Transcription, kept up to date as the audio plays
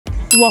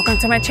Welcome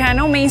to my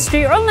channel, Main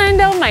Street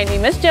Orlando. My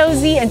name is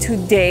Josie, and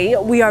today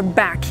we are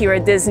back here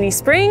at Disney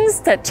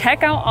Springs to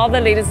check out all the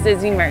latest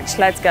Disney merch.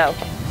 Let's go.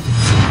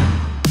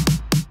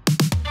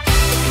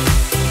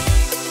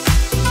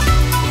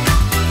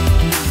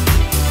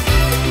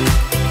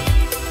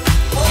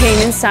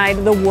 Came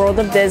inside the world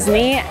of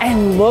Disney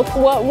and look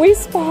what we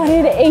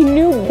spotted, a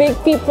new Big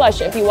Feet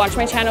plush. If you watch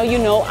my channel, you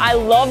know I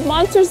love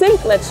Monsters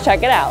Inc. Let's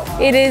check it out.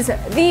 It is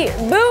the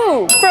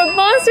Boo from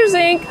Monsters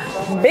Inc.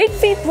 Big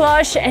Feet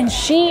plush, and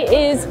she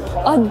is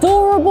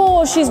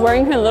adorable. She's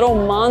wearing her little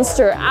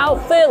monster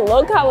outfit.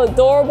 Look how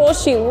adorable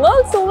she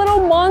looks, the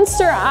little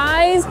monster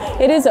eyes.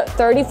 It is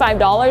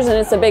 $35 and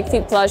it's a Big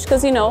Feet plush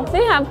because you know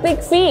they have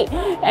big feet.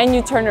 And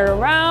you turn it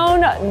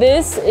around,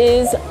 this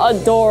is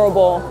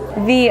adorable.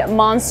 The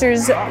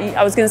Monsters Inc.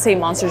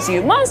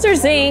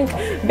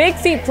 Big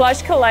Feet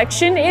plush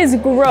collection is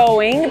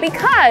growing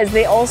because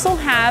they also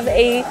have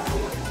a,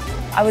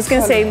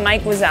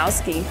 Mike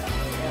Wazowski.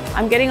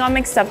 I'm getting all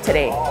mixed up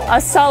today.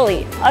 A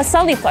Sully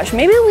plush.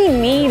 Maybe we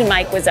need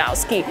Mike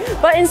Wazowski,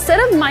 but instead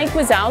of Mike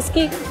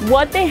Wazowski,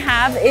 what they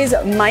have is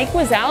Mike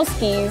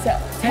Wazowski's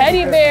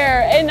teddy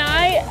bear, and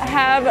I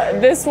have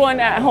this one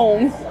at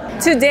home.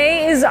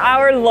 Today is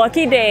our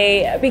lucky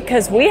day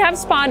because we have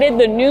spotted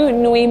the new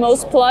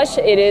Nuimos plush.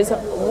 It is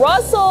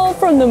Russell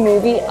from the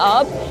movie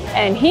Up,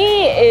 and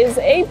he is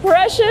a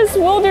precious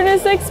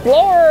wilderness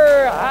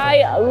explorer.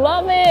 I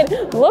love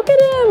it. Look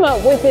at him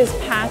with his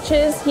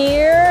patches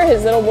here,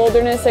 his little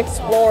wilderness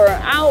explorer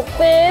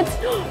outfit.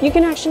 You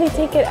can actually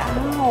take it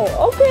out.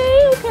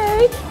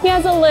 Okay. He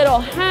has a little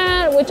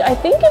hat, which I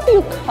think if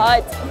you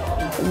cut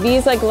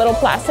these like little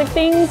plastic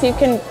things, you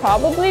can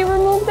probably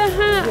remove the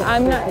hat.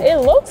 It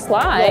looks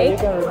like. Yeah, you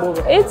can remove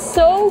it. It's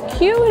so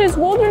cute, his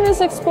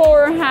Wilderness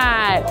Explorer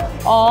hat.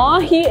 Aw,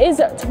 he is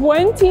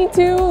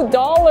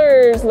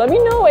 $22. Let me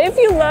know if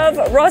you love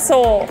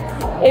Russell.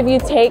 If you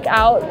take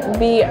out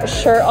the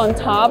shirt on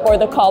top or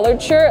the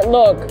collared shirt,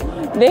 look,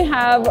 they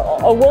have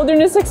a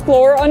Wilderness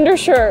Explorer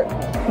undershirt.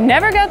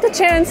 Never got the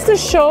chance to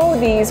show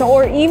these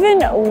or even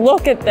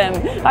look at them.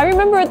 I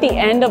remember at the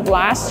end of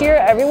last year,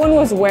 everyone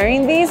was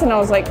wearing these and I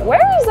was like,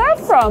 where is that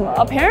from?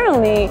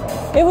 Apparently,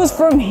 it was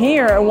from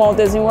here at Walt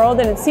Disney World,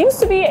 and it seems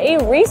to be a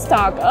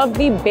restock of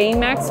the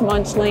Baymax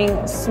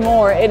Munchling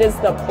S'more. It is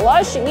the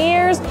plush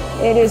ears.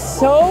 It is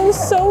so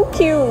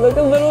cute. Look,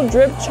 a little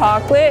drip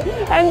chocolate,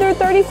 and they're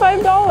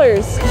 $35.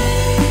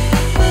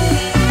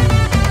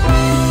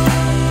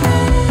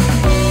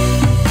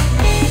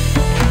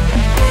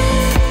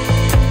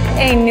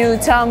 A new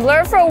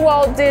tumbler for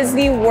Walt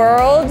Disney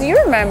World. You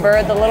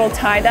remember the little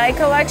tie-dye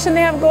collection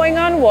they have going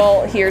on?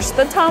 Well, here's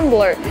the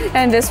tumbler.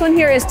 And this one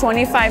here is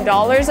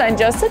 $25. And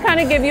just to kind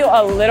of give you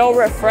a little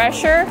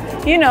refresher,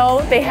 you know,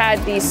 they had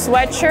the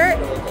sweatshirt,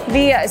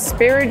 the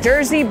Spirit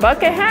Jersey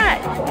bucket hat,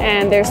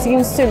 and there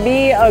seems to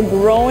be a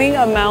growing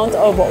amount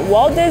of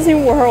Walt Disney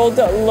World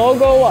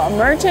logo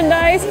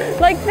merchandise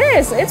like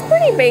this. It's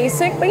pretty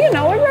basic, but you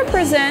know, it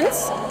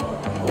represents.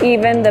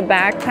 Even the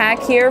backpack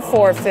here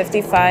for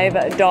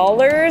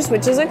 $55,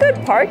 which is a good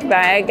park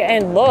bag.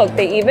 And look,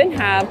 they even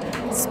have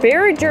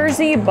Spirit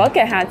Jersey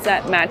bucket hats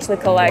that match the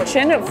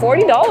collection at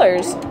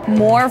 $40.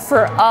 More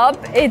for Up,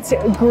 it's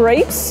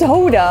grape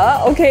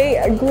soda.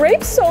 Okay,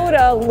 grape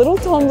soda, little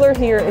tumbler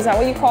here. Is that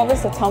what you call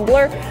this, a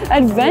tumbler?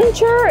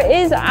 Adventure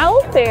is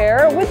out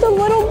there with the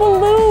little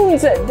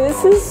balloons.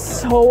 This is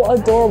so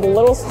adorable.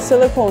 Little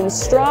silicone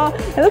straw.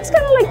 It looks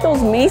kind of like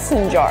those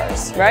mason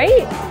jars,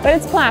 right? But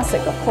it's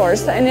plastic, of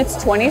course, and it's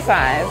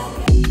 $25.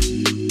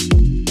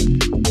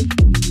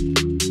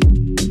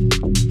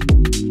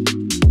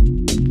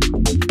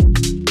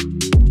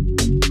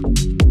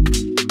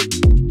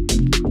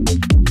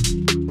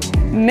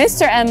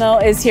 Mr. Emo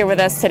is here with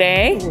us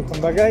today.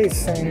 Welcome back,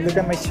 guys, and look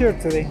at my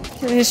shirt today.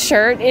 His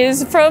shirt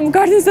is from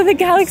Guardians of the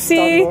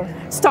Galaxy.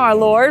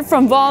 Star-Lord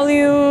from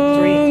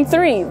Volume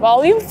 3.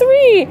 Volume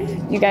 3.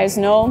 You guys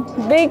know,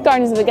 big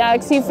Guardians of the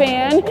Galaxy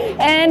fan.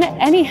 And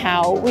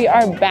anyhow, we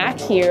are back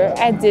here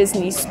at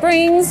Disney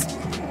Springs.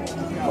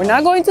 We're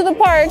not going to the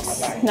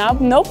parks.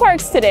 No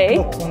parks today.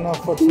 Not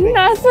for today.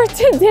 Not for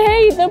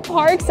today. The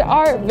parks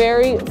are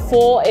very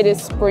full. It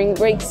is spring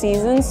break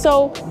season,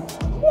 so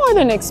more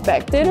than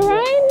expected,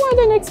 right? More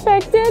than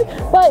expected.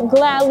 But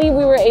gladly,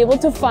 we were able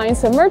to find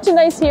some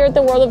merchandise here at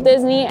the World of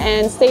Disney.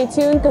 And stay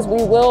tuned because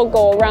we will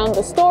go around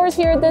the stores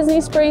here at Disney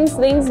Springs.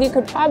 Things you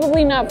could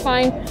probably not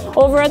find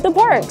over at the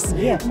parks.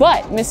 Yeah.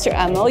 But Mr.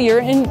 Emil, you're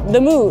in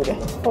the mood.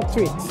 For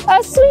treats.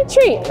 A sweet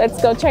treat. Let's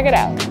go check it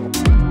out.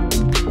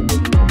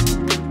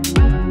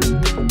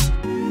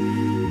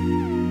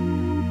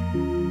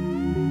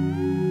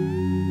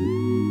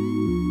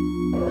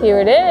 Here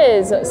it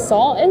is,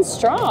 Salt and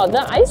Straw,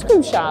 the ice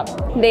cream shop.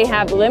 They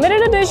have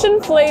limited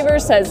edition flavor,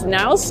 says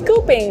now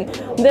scooping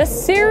the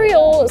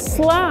cereal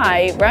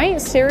sly,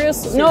 right? Cereal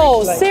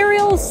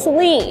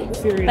slee.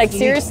 Like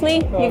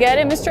seriously, you get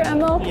it, Mr.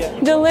 Emo? Yeah.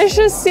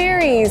 Delicious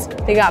series.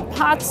 They got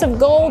pots of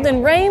gold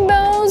and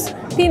rainbows.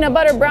 peanut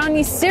butter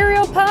brownie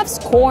cereal puffs,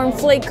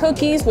 cornflake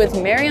cookies with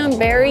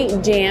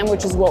marionberry jam,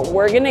 which is what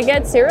we're gonna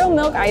get, cereal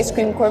milk ice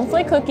cream,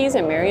 cornflake cookies,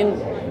 and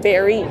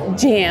marionberry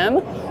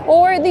jam,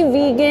 or the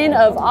vegan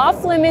of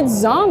off-limits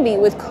zombie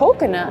with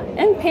coconut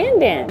and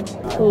pandan.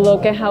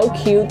 Look at how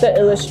cute the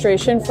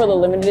illustration for the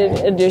limited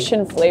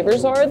edition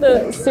flavors are,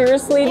 the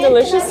Seriously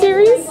Delicious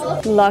series.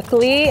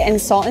 Luckily, in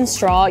Salt and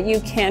Straw, you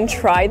can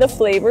try the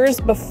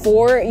flavors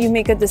before you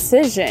make a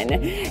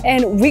decision.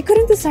 And we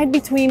couldn't decide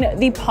between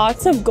the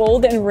pots of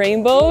gold and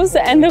rainbows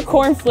and the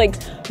cornflakes.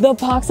 The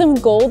pots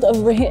of gold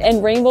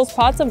and rainbows,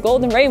 pots of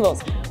gold and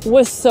rainbows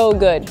was so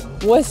good,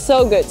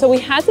 So we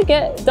had to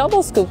get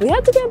double scoop. We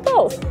had to get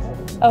both.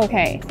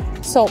 Okay,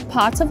 so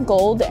pots of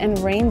gold and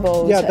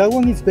rainbows. Yeah, that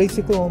one is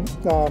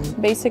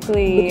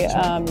basically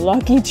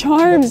Lucky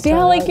Charms.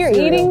 Yeah, like you're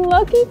eating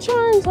Lucky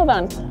Charms. Hold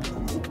on.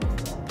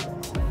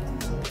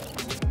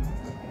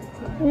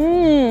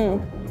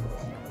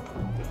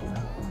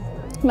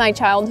 My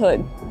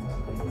childhood.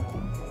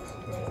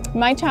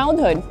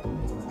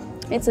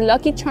 It's a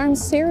Lucky Charms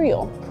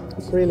cereal.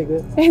 It's really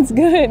good. It's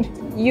good.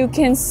 You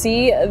can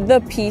see the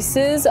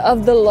pieces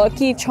of the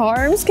Lucky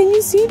Charms. Can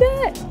you see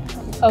that?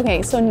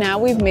 Okay, so now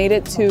we've made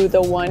it to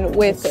the one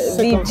with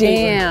the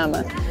jam.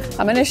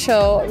 I'm gonna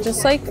show,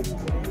 just like,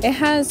 it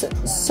has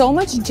so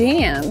much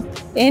jam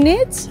in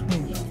it.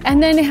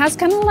 And then it has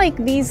kind of like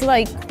these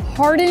like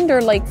hardened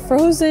or like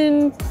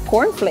frozen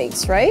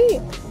cornflakes,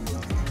 right?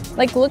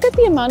 Like, look at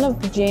the amount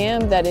of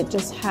jam that it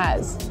just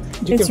has.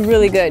 It's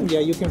really good.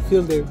 Yeah, you can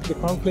feel the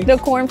cornflakes. The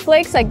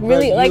cornflakes, like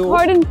really, like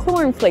hardened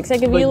cornflakes.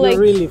 Like if you like,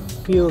 really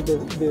feel the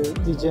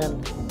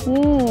jam.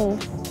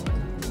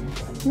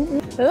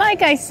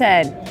 Like I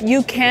said,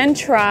 you can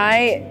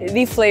try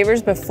the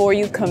flavors before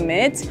you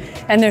commit,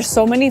 and there's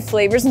so many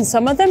flavors, and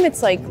some of them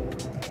it's like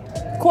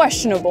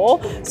questionable.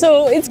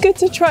 So it's good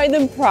to try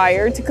them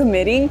prior to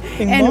committing.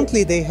 And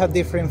monthly they have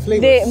different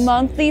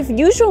flavors.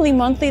 Usually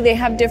monthly they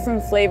have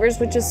different flavors,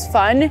 which is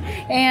fun.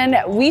 And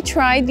we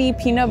tried the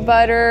peanut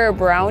butter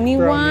brownie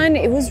one.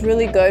 It was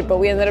really good, but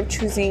we ended up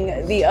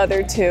choosing the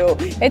other two.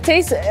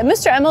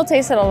 Mr. Emil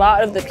tasted a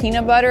lot of the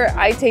peanut butter.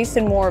 I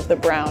tasted more of the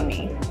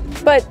brownie.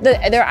 But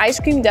their ice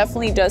cream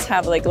definitely does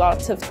have like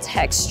lots of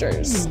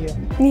textures.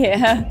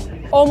 Yeah.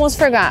 Almost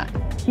forgot.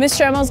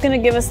 Mr. Emil's gonna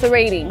give us the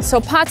rating. So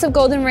pots of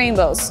golden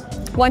rainbows,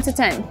 1 to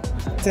 10.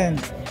 10.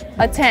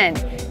 A 10.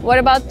 What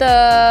about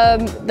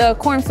the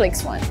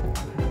cornflakes one?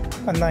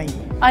 A 9.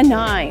 A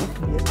 9.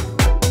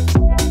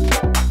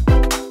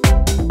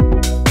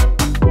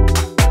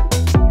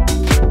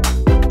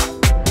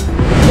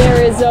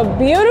 There is a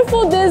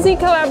beautiful Disney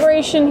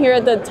collaboration here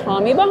at the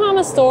Tommy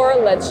Bahama store.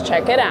 Let's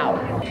check it out.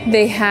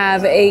 They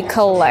have a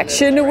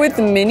collection with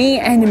Minnie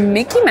and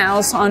Mickey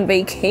Mouse on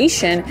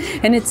vacation,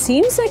 and it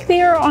seems like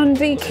they are on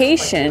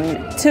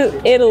vacation to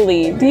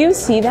Italy. Do you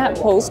see that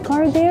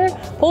postcard there?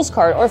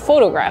 Postcard or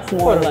photograph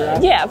more or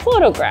less. Yeah,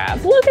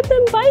 photograph. Look at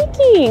them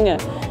biking.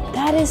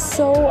 That is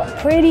so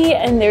pretty,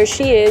 and there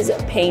she is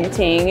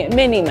painting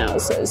Minnie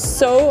Mouse.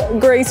 So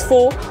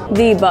graceful.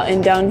 The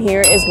button down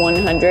here is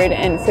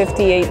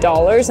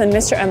 $158, and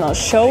Mr. Emil,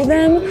 show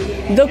them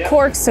the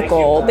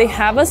corksicle. They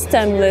have a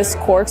stemless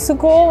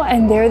corksicle,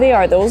 and there they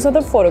are. Those are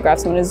the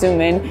photographs. I'm gonna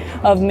zoom in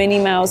of Minnie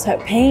Mouse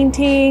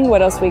painting.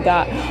 What else we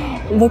got?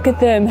 Look at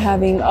them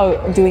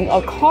doing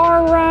a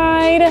car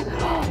ride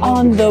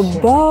on the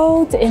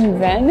boat in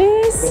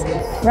Venice,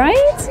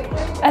 right?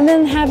 And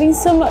then having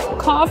some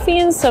coffee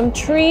and some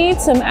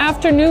treats, some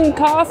afternoon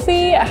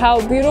coffee.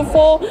 How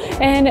beautiful.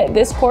 And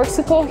this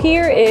corksicle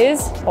here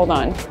is, hold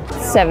on,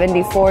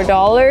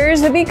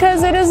 $74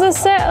 because it is a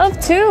set of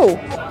 2.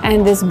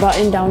 And this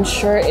button-down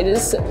shirt, it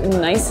is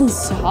nice and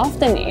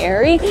soft and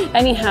airy.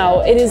 Anyhow,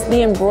 it is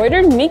the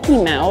embroidered Mickey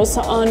Mouse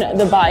on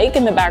the bike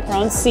in the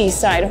background,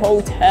 Seaside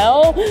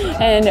Hotel,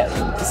 and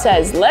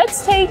says,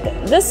 let's take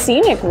the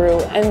scenic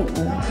route and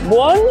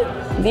buon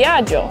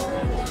viaggio.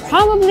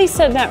 Probably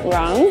said that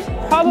wrong.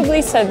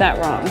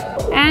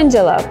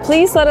 Angela,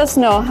 please let us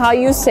know how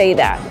you say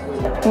that.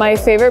 My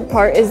favorite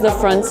part is the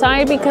front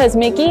side because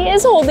Mickey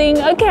is holding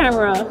a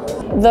camera.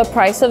 The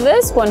price of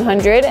this,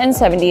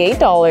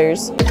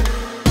 $178.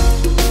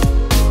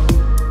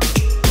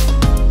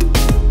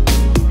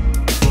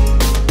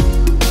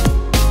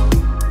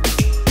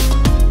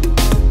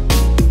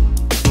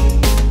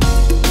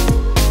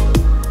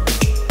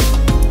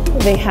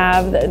 They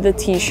have the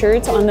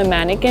t-shirts on the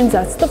mannequins.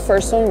 That's the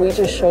first one we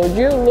just showed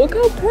you. Look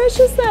how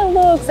precious that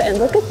looks. And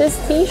look at this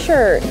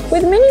t-shirt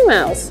with Minnie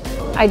Mouse.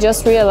 I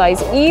just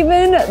realized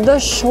even the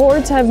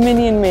shorts have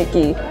Minnie and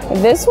Mickey.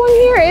 This one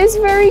here is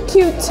very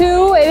cute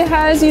too. It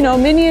has, you know,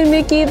 Minnie and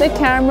Mickey, the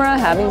camera,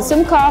 having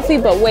some coffee,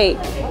 but wait,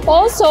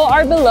 also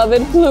our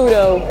beloved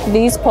Pluto.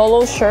 These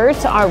polo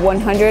shirts are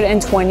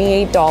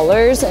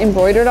 $128.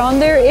 Embroidered on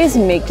there is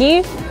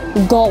Mickey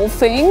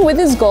golfing with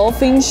his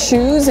golfing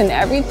shoes and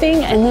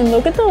everything. And then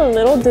look at the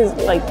little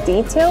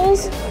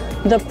details,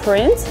 the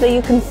prints that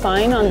you can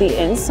find on the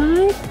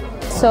inside.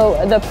 So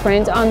the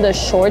print on the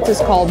shorts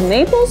is called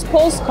Naples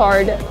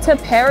Postcard to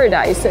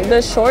Paradise.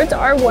 The shorts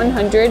are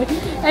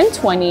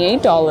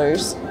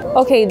 $128.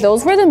 Okay,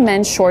 those were the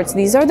men's shorts.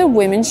 These are the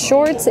women's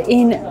shorts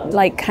in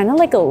like kind of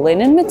like a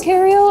linen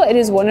material. It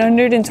is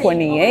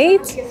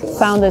 $128.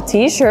 Found a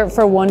t-shirt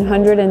for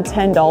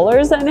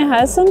 $110 and it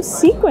has some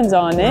sequins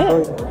on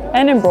it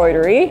and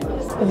embroidery.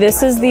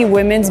 This is the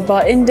women's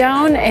button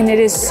down and it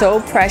is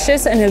so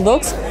precious and it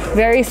looks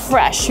very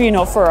fresh, you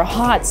know, for a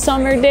hot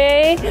summer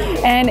day.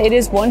 And it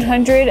is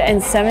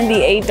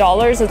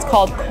 $178. It's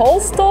called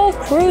Coastal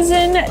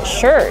Cruisin'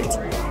 Shirt.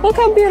 Look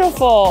how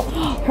beautiful.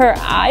 Her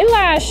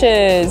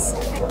eyelashes.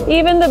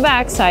 Even the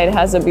backside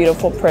has a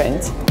beautiful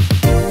print.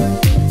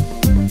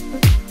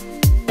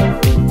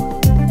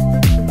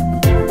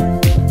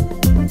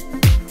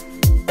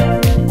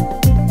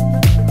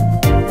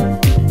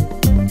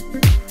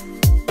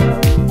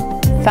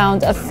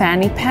 Found a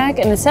fanny pack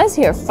and it says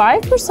here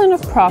 5%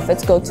 of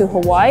profits go to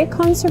Hawaii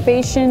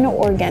conservation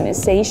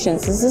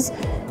organizations. This is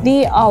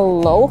the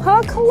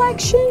Aloha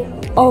collection.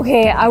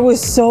 Okay, I was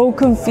so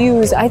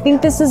confused. I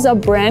think this is a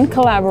brand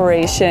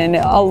collaboration,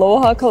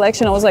 Aloha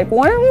collection. I was like,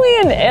 weren't we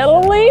in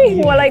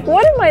Italy? Well, like,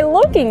 what am I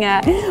looking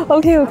at?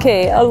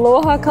 Okay,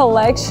 Aloha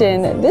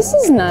collection. This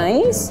is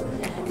nice.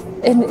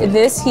 And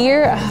this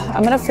here,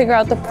 I'm gonna figure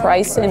out the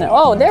price in,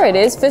 oh, there it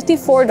is,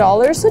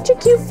 $54. Such a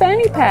cute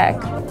fanny pack.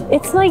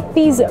 It's like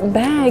these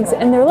bags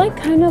and they're like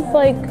kind of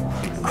like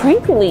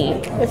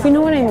crinkly, if you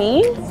know what I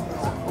mean.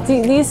 Do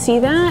you see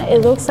that? It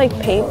looks like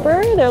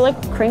paper. They're like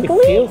crinkly.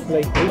 It feels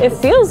like paper. It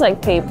feels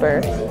like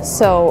paper.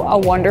 So a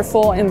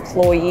wonderful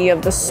employee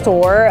of the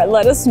store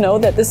let us know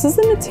that this is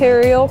the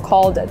material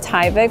called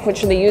Tyvek,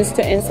 which they use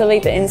to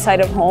insulate the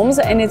inside of homes,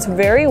 and it's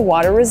very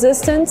water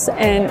resistant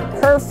and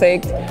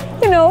perfect,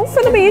 you know,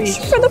 for the beach,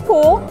 for the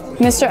pool.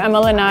 Mr.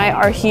 Emil and I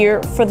are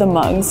here for the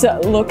mugs.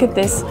 Look at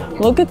this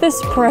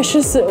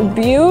precious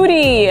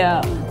beauty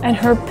and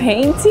her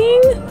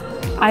painting.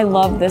 I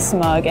love this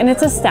mug and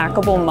it's a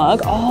stackable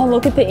mug. Oh,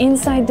 look at the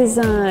inside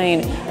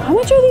design. How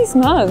much are these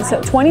mugs?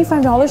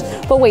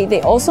 $25. But wait, they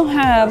also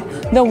have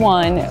the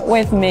one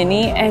with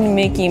Minnie and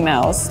Mickey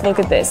Mouse. Look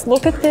at this.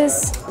 Look at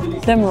this.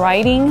 Them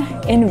riding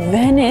in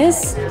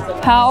Venice.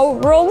 How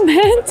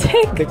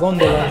romantic. The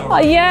gondola. Oh,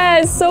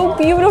 yes, so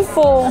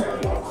beautiful.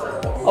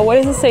 Oh, what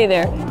does it say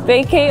there?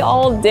 Vacay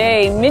all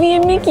day, Minnie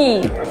and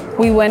Mickey.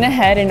 We went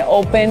ahead and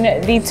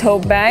opened the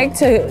tote bag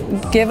to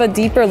give a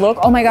deeper look.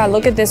 Oh my God,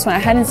 look at this one. I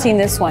hadn't seen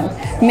this one.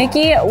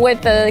 Mickey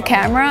with the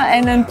camera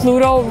and then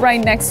Pluto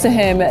right next to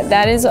him.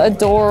 That is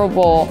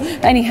adorable.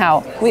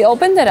 Anyhow, we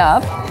opened it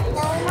up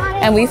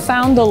and we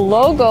found the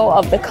logo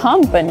of the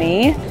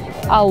company,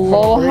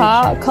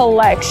 Aloha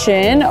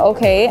Collection.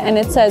 Okay, and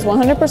it says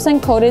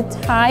 100% coated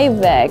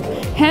Tyvek.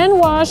 Hand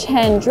wash,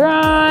 hand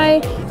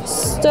dry,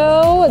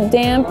 stow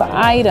damp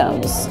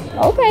items.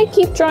 Okay,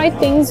 keep dry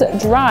things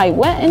dry,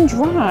 wet and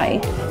dry.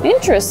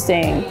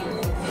 Interesting.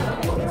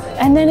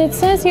 And then it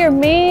says here,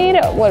 made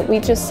what we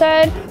just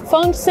said,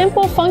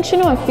 simple,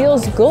 functional, and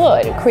feels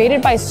good.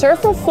 Created by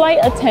surfer flight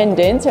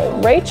attendant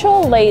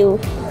Rachel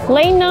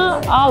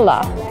Lena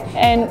Ala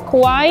and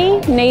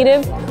Kauai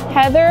native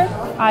Heather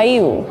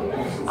Aiu.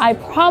 I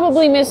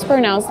probably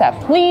mispronounced that.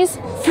 Please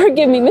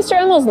forgive me.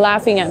 Mr. Emil's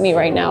laughing at me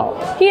right now.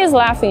 He is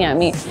laughing at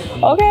me.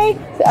 Okay,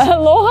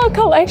 Aloha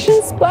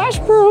Collection splash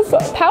proof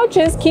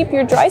pouches keep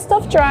your dry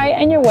stuff dry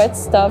and your wet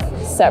stuff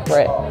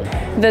separate.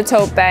 The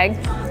tote bag,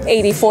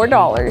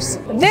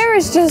 $84. There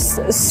is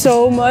just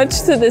so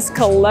much to this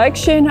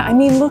collection. I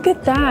mean, look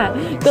at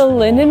that. The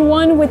linen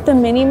one with the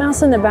Minnie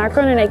Mouse in the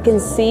background and I can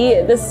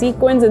see the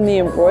sequins and the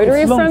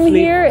embroidery from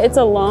here. It's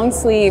a long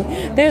sleeve.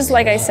 There's,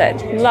 like I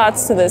said,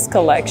 lots to this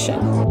collection.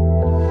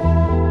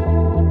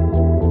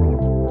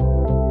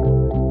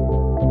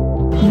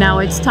 Now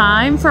it's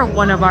time for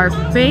one of our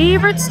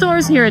favorite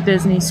stores here at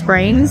Disney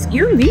Springs,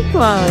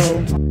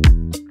 Uniqlo.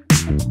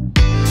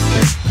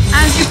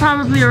 As you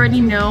probably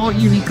already know,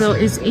 Uniqlo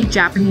is a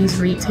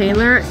Japanese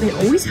retailer. They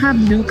always have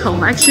new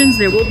collections.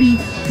 There will be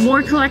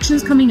more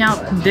collections coming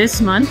out this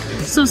month,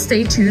 so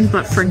stay tuned.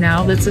 But for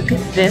now, let's look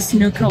at this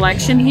new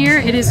collection here.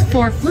 It is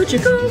for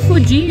Fujiko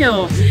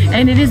Fujio,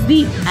 and it is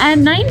the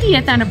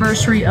 90th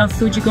anniversary of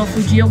Fujiko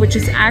Fujio, which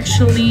is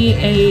actually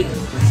a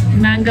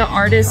manga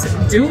artist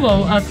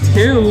duo of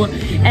two.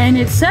 And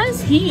it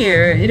says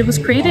here,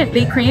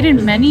 they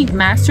created many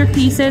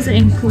masterpieces,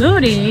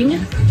 including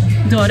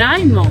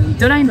Doraemon.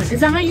 Doraemon. Is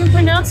that how you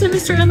pronounce it,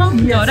 Mr. Emil?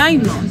 Yes.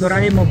 Doraemon.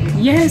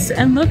 Doraemon. Yes,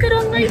 and look at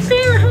them right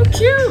there. How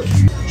cute.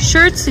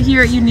 Shirts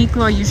here at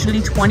Uniqlo are usually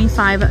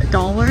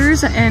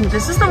 $25, and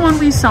this is the one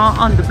we saw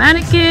on the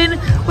mannequin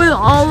with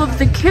all of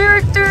the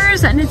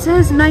characters, and it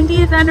says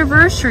 90th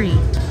anniversary.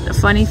 The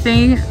funny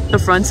thing, the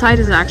front side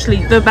is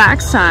actually the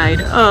back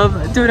side of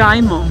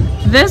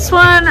Doraemon. This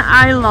one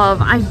I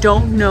love. I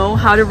don't know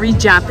how to read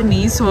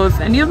Japanese, so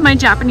if any of my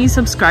Japanese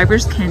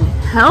subscribers can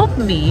help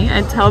me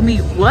and tell me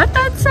what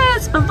that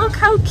says, but look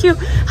how cute.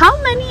 How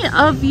many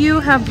of you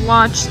have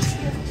watched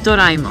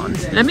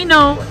Doraemon? Let me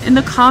know in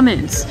the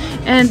comments.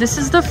 And this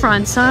is the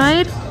front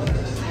side.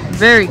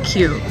 Very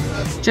cute.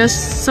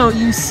 Just so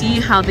you see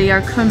how they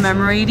are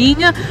commemorating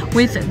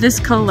with this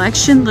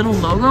collection little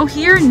logo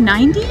here.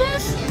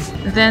 90th?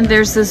 Then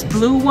there's this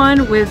blue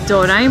one with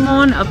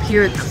Doraemon up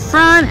here at the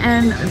front,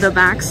 and the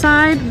back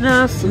side,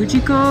 the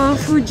Fujiko,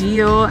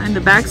 Fujio, and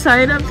the back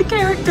side of the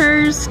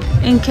characters.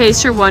 In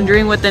case you're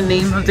wondering what the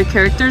name of the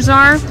characters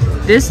are,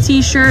 this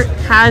t-shirt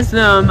has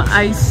them.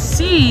 I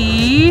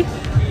see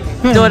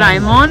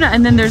Doraemon,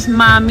 and then there's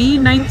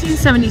Mami,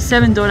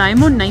 1977,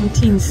 Doraemon,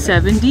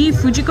 1970,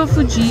 Fujiko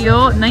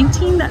Fujio,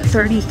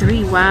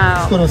 1933,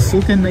 wow.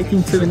 Korosuke,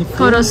 1974.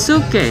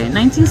 Korosuke,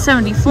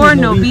 1974,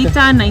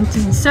 Nobita,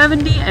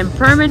 1970, and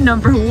Perman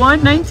 #1,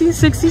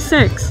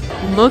 1966.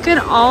 Look at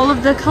all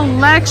of the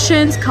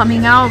collections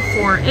coming out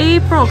for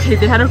April. Okay,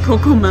 they had a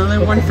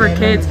Cocomelon one for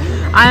kids.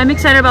 I am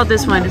excited about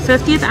this one.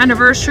 50th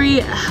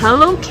anniversary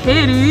Hello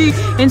Kitty,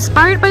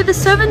 inspired by the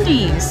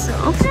 70s.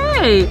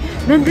 Okay.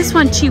 Then this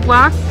one,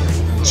 Chikawa,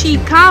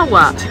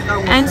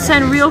 and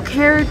Sanrio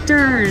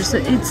characters.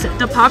 It's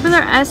the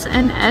popular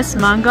SNS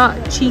manga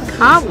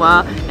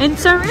Chikawa and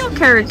Sanrio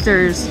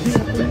characters.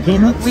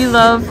 We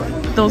love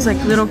those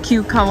like little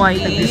cute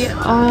kawaii.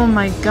 Oh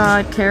my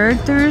god,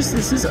 characters.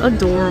 This is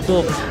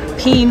adorable.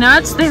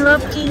 Peanuts, they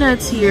love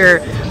Peanuts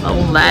here. A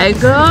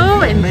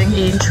Lego, and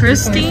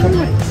interesting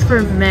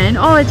for men.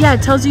 Oh yeah,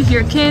 it tells you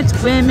here kids,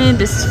 women,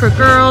 this is for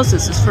girls,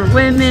 this is for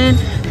women.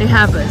 They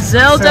have a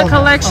Zelda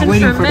collection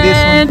for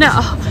men.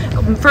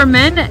 For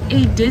men,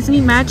 a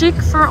Disney Magic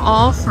for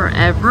All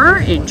Forever.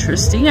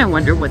 Interesting. I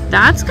wonder what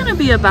that's gonna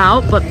be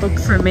about. But look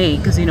for May,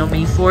 because you know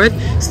May 4th,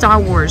 Star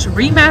Wars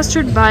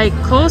remastered by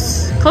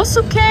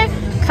Kosuke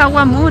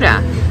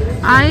Kawamura.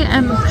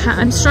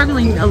 I'm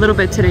struggling a little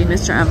bit today,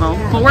 Mr. Emo,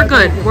 but we're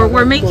good.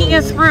 We're making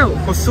it through.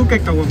 Kosuke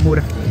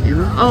Kawamura.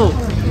 Oh,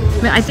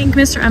 I think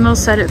Mr. Emo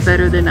said it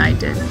better than I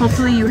did.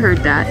 Hopefully you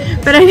heard that.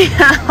 But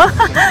anyhow,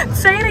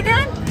 say it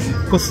again.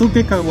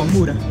 Kosuke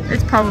Kawamura.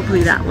 It's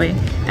probably that way.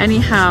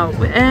 Anyhow,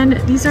 and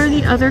these are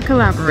the other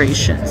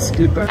collaborations.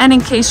 And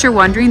in case you're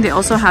wondering, they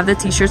also have the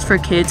t-shirts for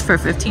kids for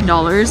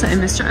 $15,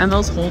 and Mr.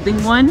 Emo's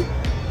holding one.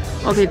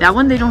 Okay, that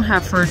one they don't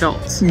have for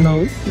adults.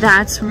 No.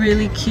 That's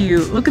really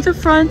cute. Look at the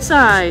front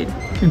side.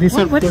 And these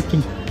are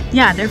 14.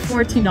 Yeah, they're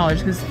 $14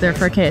 because they're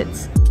for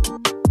kids.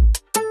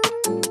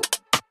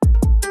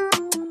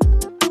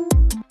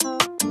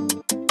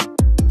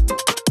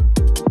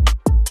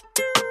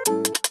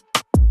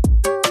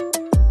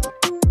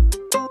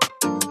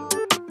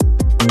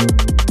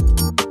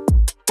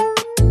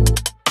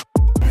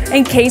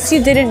 In case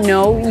you didn't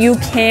know, you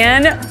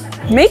can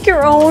make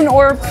your own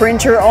or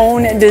print your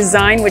own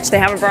design, which they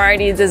have a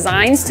variety of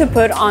designs to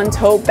put on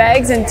tote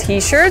bags and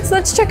t-shirts.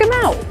 Let's check them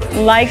out.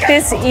 Like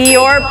this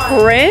Eeyore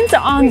print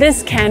on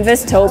this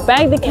canvas tote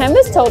bag. The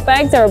canvas tote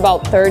bags are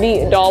about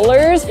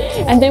 $30.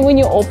 And then when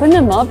you open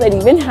them up, it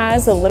even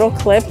has a little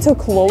clip to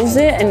close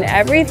it and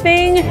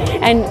everything.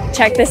 And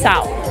check this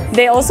out.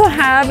 They also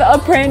have a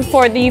print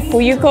for the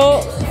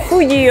Fujiko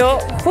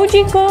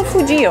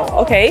Fujio,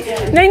 okay,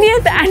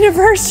 90th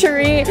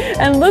anniversary,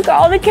 and look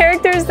all the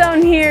characters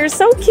down here,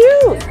 so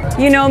cute.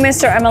 You know,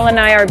 Mr. Emil and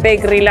I are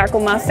big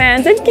Rilakuma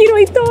fans, and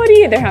Kiroi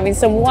Tori, they're having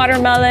some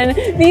watermelon.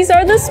 These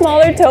are the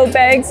smaller tote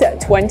bags,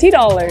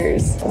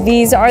 $20.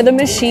 These are the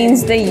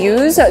machines they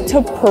use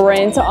to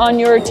print on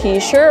your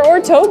t-shirt or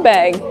tote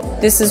bag.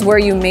 This is where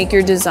you make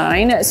your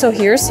design. So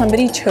here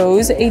somebody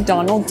chose a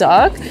Donald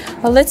Duck.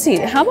 Well, let's see,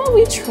 how about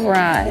we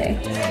try?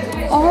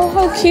 Oh,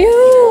 how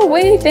cute.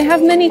 Wait, they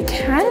have many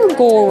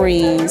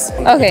categories.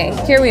 Okay,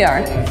 here we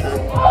are.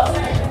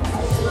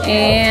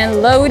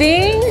 And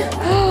loading.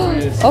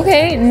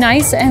 Okay,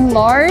 nice and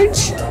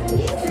large.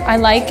 I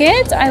like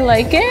it, I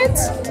like it.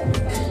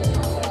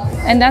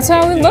 And that's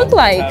how it looked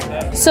like.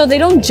 So they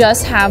don't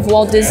just have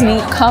Walt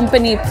Disney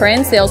Company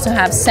prints, they also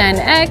have San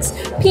X,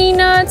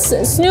 Peanuts,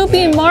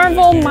 Snoopy,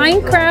 Marvel,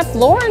 Minecraft,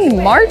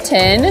 Lauren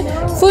Martin,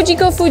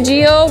 Fujiko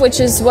Fujio, which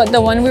is what the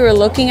one we were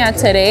looking at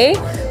today.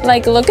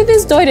 Like, look at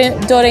this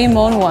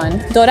Doraemon one.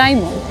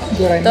 Doraemon.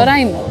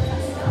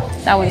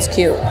 That one's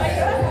cute.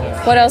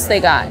 What else they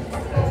got?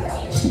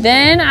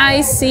 Then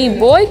I see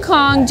Boy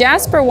Kong,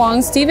 Jasper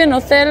Wong, Stephen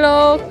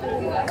Othello,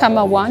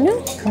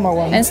 Kamawanu,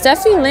 and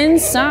Steffi Lynn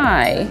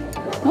Tsai.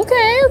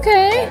 Okay,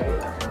 okay.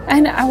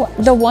 And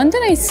the one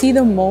that I see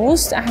the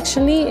most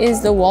actually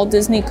is the Walt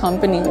Disney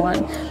Company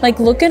one. Like,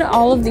 look at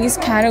all of these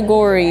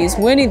categories.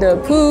 Winnie the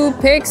Pooh,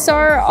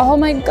 Pixar. Oh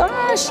my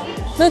gosh.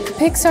 Look,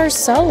 Pixar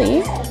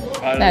Sully.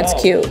 That's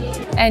cute.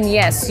 And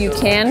yes, you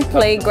can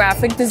play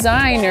graphic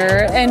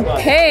designer and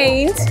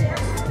paint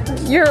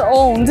your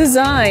own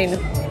design.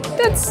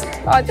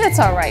 That's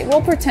all right.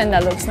 We'll pretend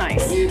that looks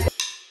nice.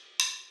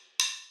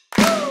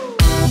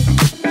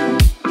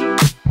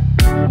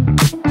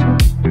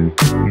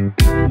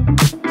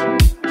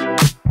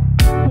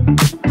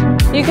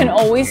 You can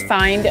always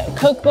find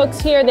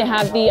cookbooks here. They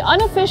have the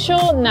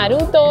unofficial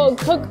Naruto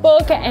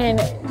cookbook, and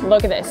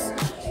look at this.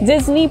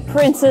 Disney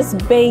Princess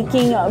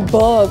Baking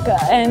Book,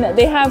 and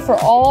they have for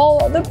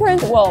all the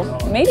well,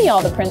 maybe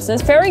all the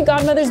princes, Fairy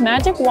Godmother's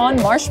Magic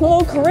Wand,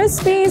 Marshmallow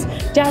Crispies,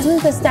 Jasmine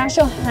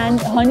Pistachio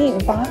Honey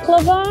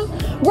Baklava,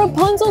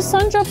 Rapunzel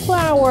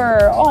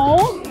Sunflower.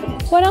 Oh,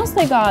 what else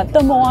they got?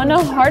 The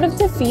Moana Heart of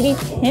Te Fiti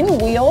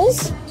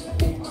Pinwheels.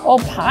 Oh,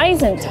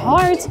 pies and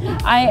tarts.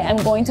 I am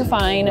going to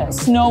find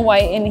Snow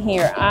White in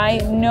here. I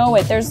know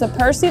it. There's the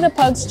Percy the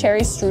Pug's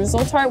Cherry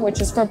Streusel tart, which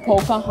is for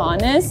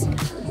Pocahontas.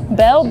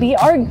 Belle, be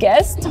our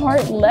guest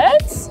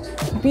tartlets.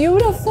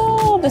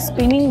 Beautiful. The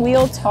spinning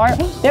wheel tart.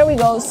 There we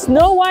go.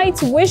 Snow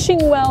White's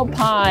Wishing Well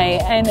pie.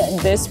 And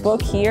this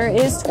book here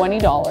is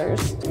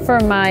 $20. For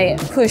my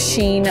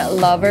pusheen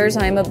lovers,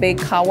 I'm a big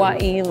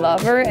kawaii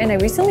lover, and I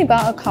recently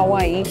bought a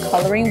kawaii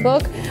coloring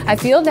book. I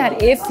feel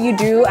that if you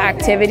do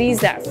activities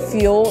that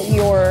fuel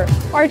your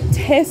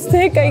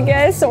artistic, I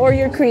guess, or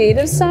your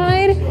creative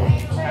side,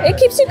 it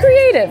keeps you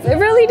creative. It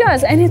really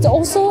does. And it's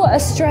also a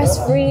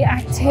stress-free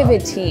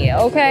activity,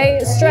 okay?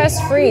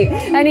 Stress-free.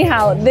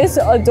 Anyhow, this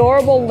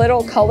adorable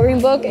little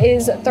coloring book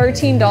is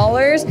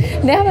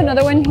 $13. They have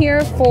another one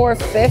here for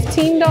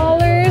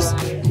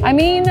 $15. I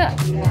mean,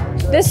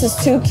 this is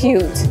too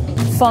cute.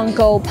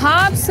 Funko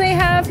Pops they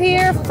have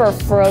here for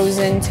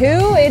Frozen 2.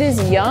 It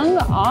is Young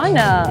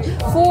Anna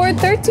for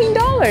 $13.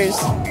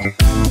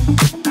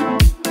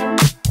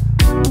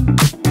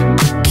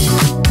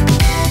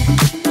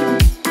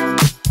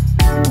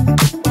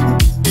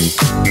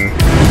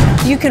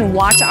 You can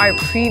watch our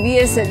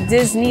previous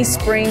Disney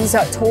Springs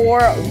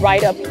tour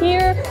right up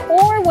here,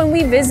 or when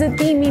we visit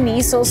the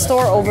Miniso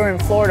store over in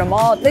Florida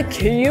Mall, the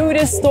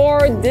cutest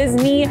store,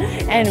 Disney,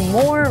 and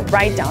more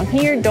right down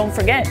here. Don't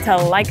forget to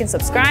like and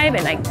subscribe,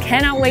 and I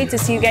cannot wait to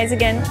see you guys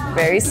again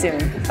very soon.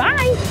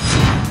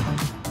 Bye!